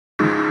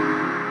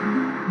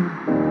Hey,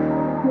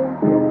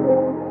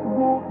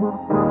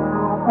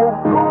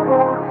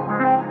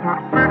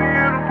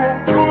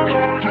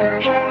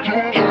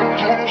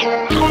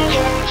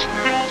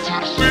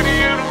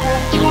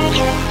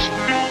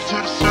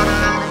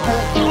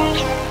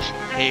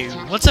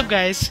 what's up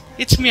guys,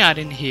 it's me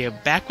Aryan here,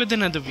 back with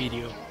another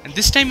video, and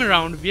this time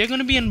around we are going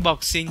to be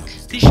unboxing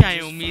the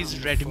Xiaomi's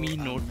Redmi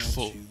Note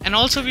 4, and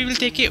also we will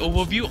take a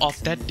overview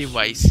of that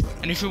device.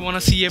 And if you want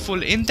to see a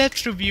full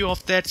in-depth review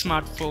of that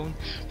smartphone,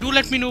 do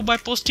let me know by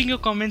posting your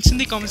comments in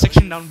the comment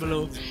section down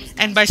below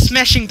and by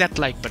smashing that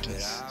like button,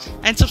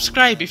 and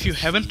subscribe if you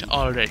haven't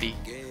already.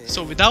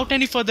 So without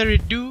any further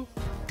ado,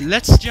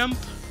 let's jump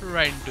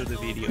right into the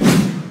video.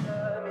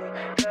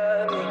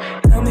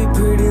 Tell me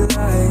pretty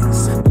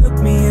lies, look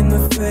me in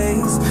the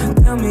face,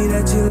 tell me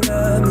that you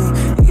love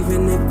me,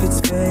 even if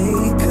it's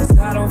fake, cause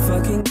I don't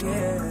fucking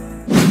care.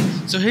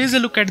 So here's a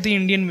look at the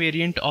Indian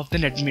variant of the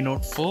Redmi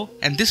Note 4,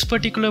 and this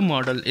particular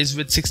model is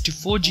with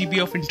 64 GB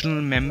of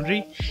internal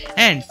memory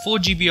and 4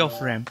 GB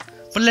of RAM.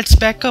 But let's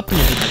back up a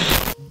little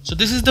bit. So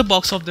this is the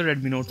box of the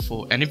Redmi Note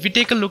 4, and if we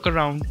take a look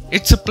around,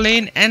 it's a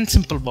plain and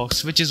simple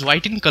box which is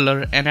white in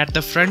color, and at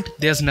the front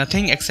there's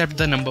nothing except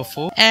the number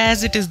 4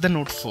 as it is the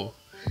Note 4.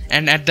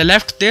 And at the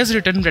left there's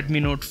written Redmi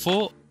Note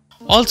 4.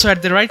 Also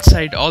at the right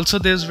side also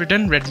there's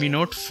written Redmi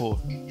Note 4.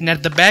 And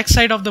at the back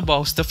side of the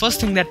box, the first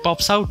thing that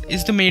pops out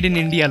is the Made in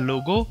India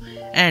logo,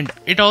 and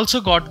it also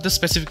got the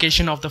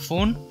specification of the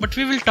phone, but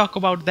we will talk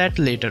about that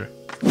later.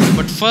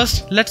 But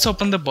first let's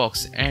open the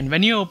box, and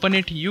when you open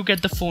it you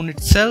get the phone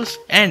itself,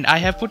 and I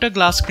have put a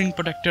glass screen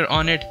protector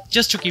on it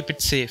just to keep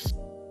it safe.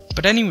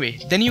 But anyway,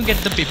 then you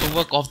get the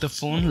paperwork of the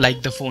phone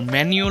like the phone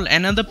manual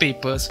and other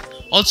papers.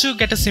 Also you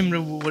get a SIM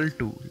removal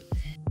tool.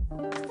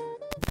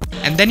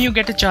 And then you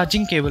get a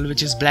charging cable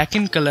which is black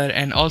in color,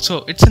 and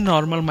also it's a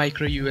normal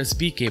micro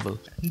USB cable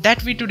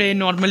that we today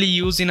normally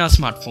use in our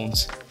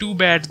smartphones. Too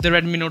bad the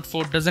Redmi Note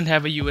 4 doesn't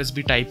have a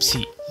USB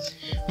Type-C,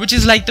 which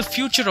is like the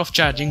future of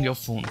charging your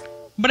phone.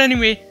 But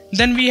anyway,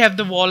 then we have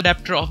the wall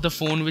adapter of the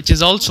phone which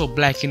is also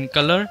black in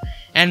color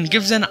and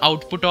gives an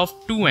output of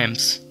 2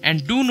 amps.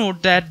 And do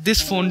note that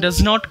this phone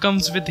does not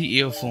comes with the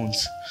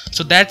earphones.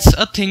 So that's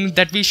a thing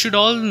that we should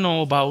all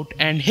know about,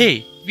 and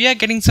hey, we are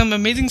getting some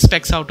amazing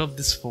specs out of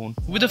this phone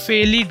with a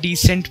fairly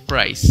decent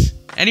price.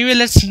 Anyway,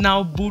 let's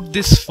now boot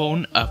this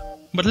phone up.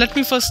 But let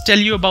me first tell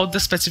you about the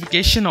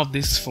specification of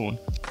this phone.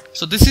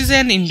 So this is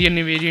an Indian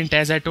variant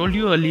as I told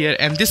you earlier,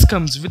 and this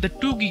comes with a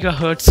 2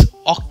 GHz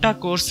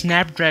octa-core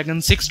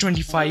Snapdragon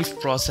 625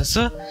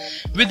 processor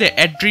with a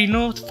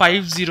Adreno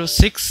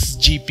 506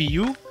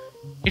 GPU.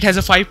 It has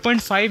a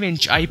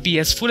 5.5-inch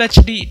IPS Full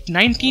HD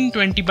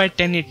 1920 by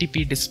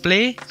 1080p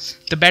display.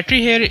 The battery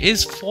here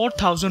is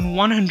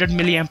 4100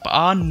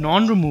 mAh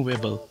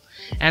non-removable.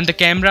 And the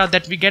camera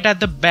that we get at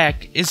the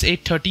back is a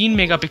 13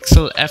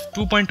 megapixel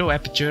f2.0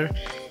 aperture,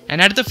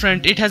 and at the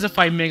front it has a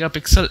 5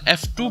 megapixel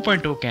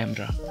f2.0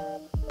 camera.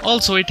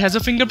 Also it has a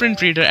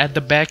fingerprint reader at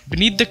the back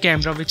beneath the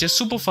camera which is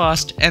super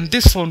fast, and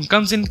this phone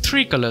comes in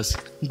 3 colors: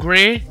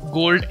 grey,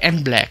 gold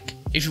and black.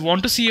 If you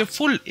want to see a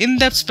full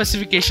in-depth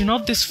specification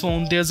of this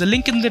phone, there's a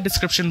link in the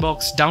description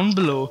box down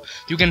below.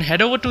 You can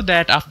head over to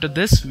that after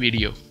this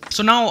video.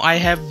 So now I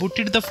have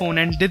booted the phone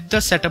and did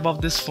the setup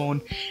of this phone,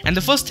 and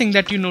the first thing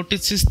that you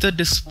notice is the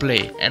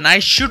display. And I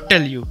should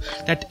tell you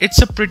that it's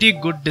a pretty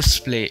good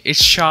display.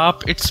 It's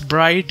sharp, it's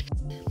bright.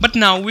 But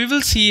now we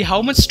will see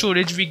how much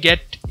storage we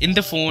get in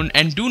the phone,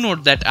 and do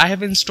note that I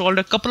have installed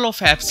a couple of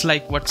apps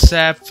like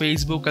WhatsApp,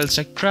 Facebook,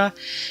 etc.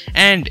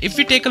 And if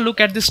we take a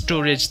look at the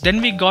storage, then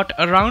we got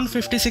around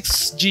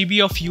 56 GB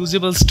of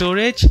usable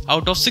storage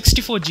out of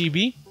 64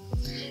 GB.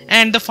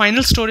 And the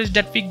final storage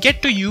that we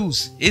get to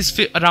use is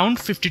around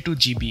 52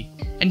 GB.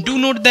 And do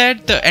note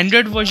that the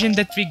Android version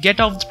that we get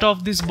out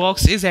of this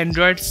box is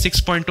Android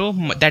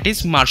 6.0, that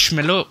is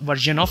Marshmallow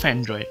version of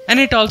Android. And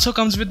it also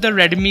comes with the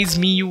Redmi's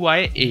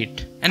MIUI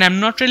 8. And I'm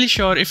not really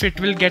sure if it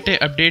will get an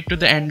update to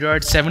the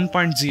Android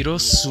 7.0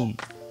 soon.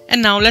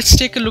 And now let's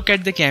take a look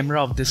at the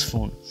camera of this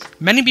phone.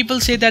 Many people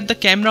say that the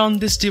camera on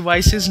this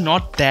device is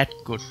not that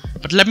good.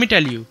 But let me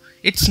tell you,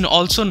 it's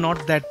also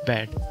not that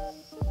bad.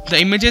 The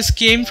images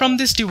came from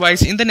this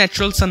device in the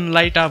natural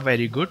sunlight are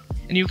very good,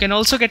 and you can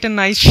also get a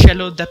nice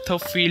shallow depth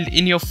of field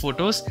in your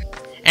photos,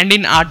 and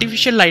in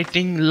artificial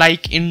lighting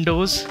like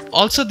indoors.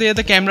 Also there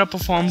the camera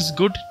performs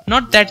good,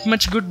 not that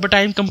much good, but I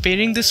am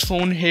comparing this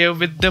phone here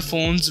with the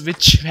phones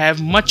which have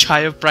much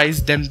higher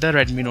price than the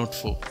Redmi Note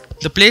 4.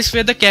 The place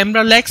where the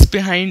camera lags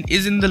behind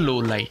is in the low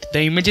light.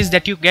 The images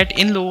that you get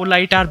in low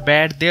light are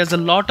bad, there's a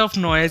lot of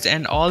noise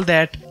and all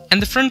that.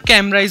 And the front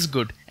camera is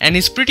good and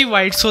is pretty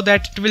wide, so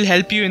that it will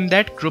help you in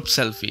that group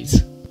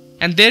selfies.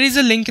 And there is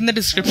a link in the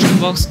description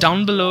box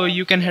down below.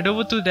 You can head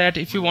over to that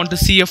if you want to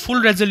see a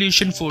full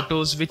resolution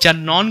photos which are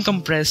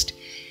non-compressed.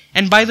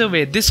 And by the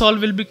way, this all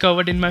will be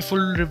covered in my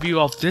full review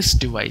of this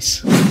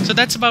device. So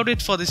that's about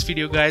it for this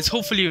video guys.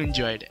 Hopefully you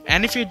enjoyed,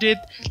 and if you did,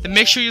 then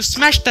make sure you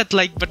smash that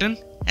like button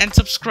and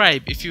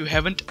subscribe if you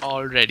haven't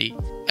already.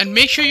 And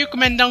make sure you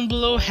comment down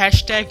below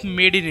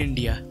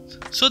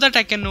 #MadeInIndia so that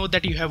I can know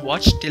that you have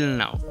watched till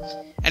now.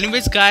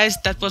 Anyways guys,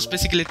 that was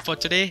basically it for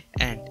today,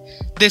 and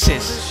this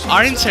is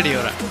Aryan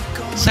Sadyora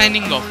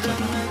signing off for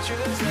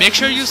now. Make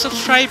sure you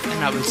subscribe,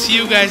 and I will see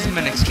you guys in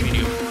my next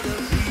video.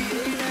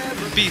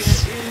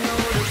 Peace.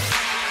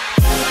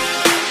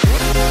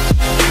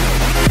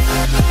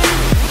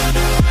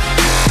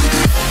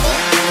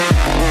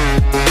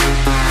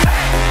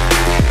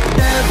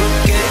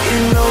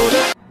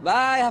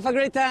 Bye, have a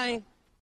great time.